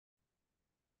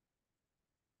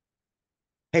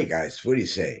Hey guys, what do you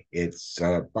say? It's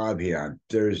Bob here on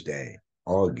Thursday,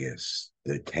 August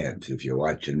the 10th. If you're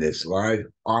watching this live,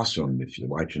 awesome. If you're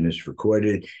watching this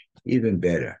recorded, even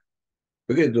better.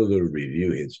 We're going to do a little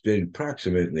review. It's been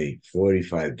approximately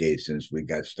 45 days since we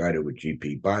got started with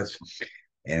GPBots,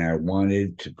 and I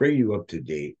wanted to bring you up to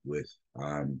date with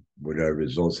what our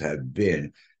results have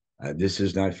been. This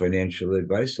is not financial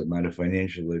advice. I'm not a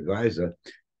financial advisor.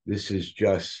 This is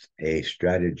just a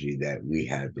strategy that we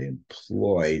have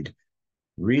employed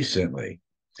recently.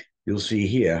 You'll see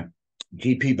here,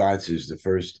 GPBots is the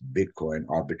first Bitcoin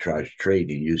arbitrage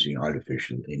trading using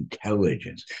artificial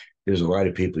intelligence. There's a lot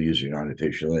of people using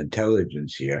artificial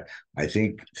intelligence here. I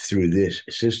think through this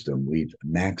system, we've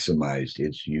maximized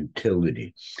its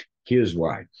utility. Here's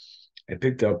why. I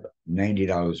picked up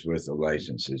 $90 worth of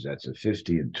licenses. That's a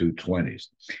 50 and two 20s.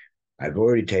 I've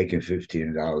already taken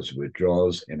 $15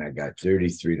 withdrawals and I got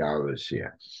 $33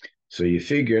 here. So you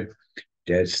figure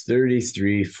that's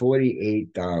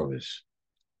 $48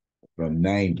 from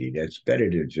 90. That's better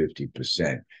than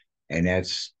 50%. And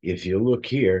that's, if you look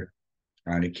here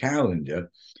on the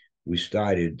calendar, we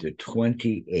started the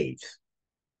 28th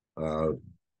of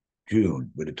June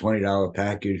with a $20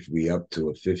 package. We up to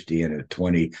a 50 and a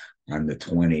 20 on the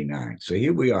 29th. So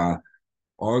here we are,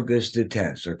 August the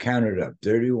 10th. So count it up,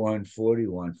 31,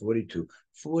 41, 42,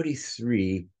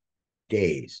 43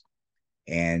 days.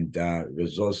 And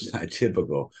results not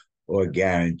typical or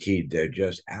guaranteed. They're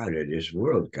just out of this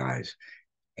world, guys.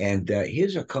 And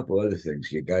here's a couple other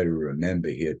things you got to remember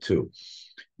here, too.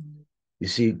 You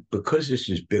see, because this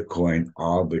is Bitcoin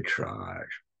arbitrage,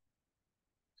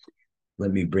 let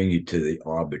me bring you to the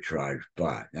arbitrage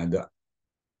bot. Now, the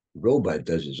robot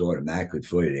does this automatically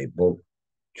for you. They both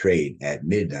trade at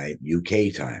midnight UK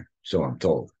time. So I'm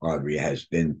told. Aubrey has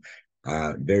been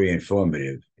very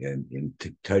informative in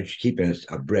touch, keeping us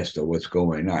abreast of what's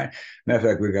going on. Matter of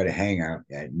fact, we got a hangout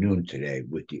at noon today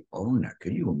with the owner.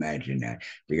 Can you imagine that?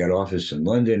 They got office in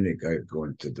London, they got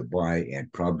going to Dubai,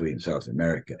 and probably in South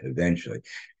America eventually.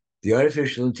 The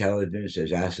artificial intelligence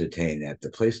has ascertained that the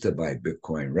place to buy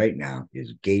Bitcoin right now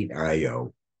is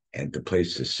Gate.io, and the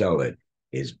place to sell it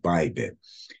is Bybit.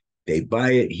 They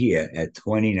buy it here at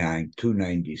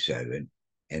 29,297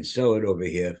 and sell it over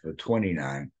here for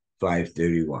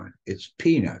 29,531. It's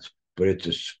peanuts, but it's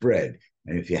a spread.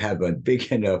 And if you have a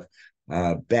big enough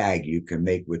bag, you can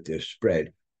make with this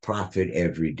spread profit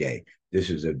every day.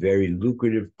 This is a very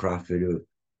lucrative, profitable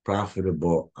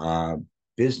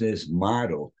business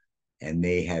model, and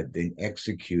they have been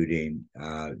executing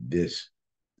this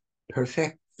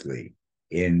perfectly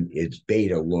in its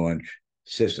beta launch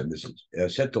system. This is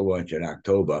set to launch in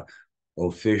October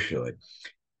officially.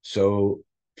 So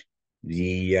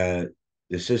the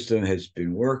system has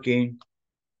been working.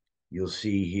 You'll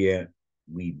see here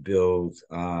we build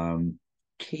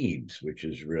teams, which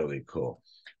is really cool.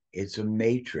 It's a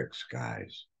matrix,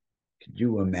 guys. Could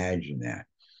you imagine that?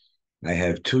 I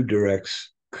have 2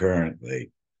 directs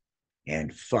currently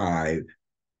and 5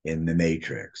 in the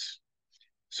matrix.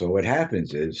 So what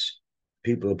happens is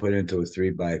people are put into a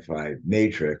 3x5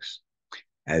 matrix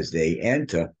as they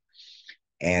enter,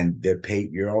 and they're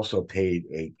paid. You're also paid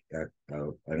an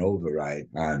override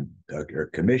on your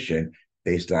commission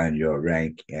based on your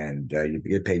rank, and you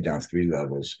get paid down 3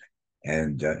 levels.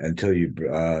 And until you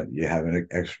have an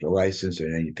extra license,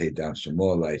 and then you pay down some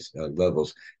more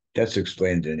levels. That's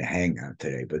explained in the hangout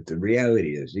today. But the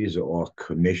reality is these are all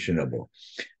commissionable.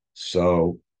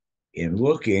 So in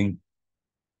looking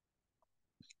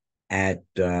at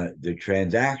the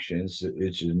transactions,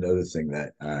 which is another thing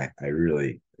that I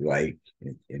really like,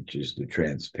 which is the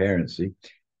transparency.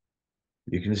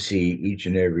 You can see each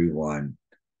and every one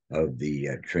of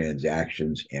the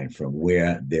transactions and from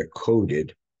where they're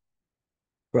coded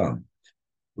from,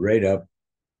 right up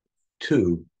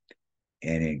to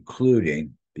and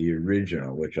including the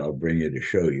original, which I'll bring you to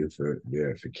show you for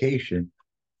verification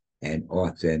and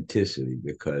authenticity,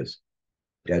 because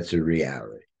that's a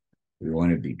reality. We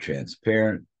want to be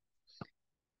transparent,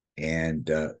 and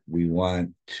we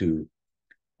want to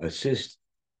assist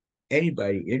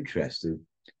anybody interested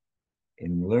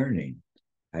in learning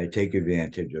how to take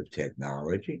advantage of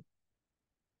technology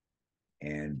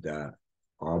and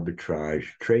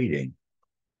arbitrage trading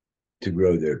to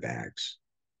grow their bags.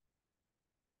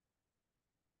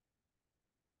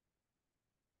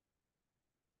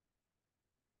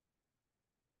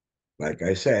 Like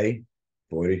I say,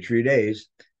 43 days.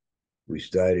 We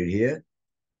started here,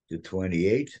 the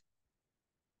 28th.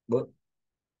 Look,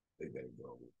 we gotta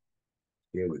go.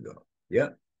 Here we go.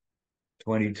 Yep.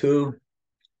 22,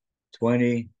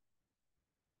 20,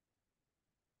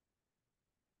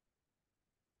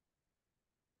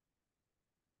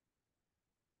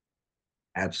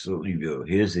 Absolutely do.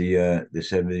 Here's the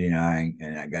 79,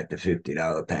 and I got the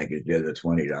 $50 package, the other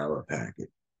 $20 package,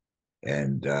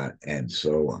 and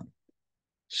so on.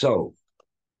 So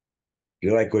if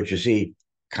you like what you see,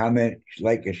 comment,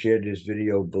 like, and share this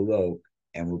video below,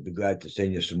 and we'll be glad to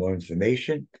send you some more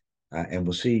information. And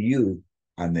we'll see you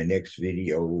on the next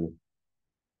video.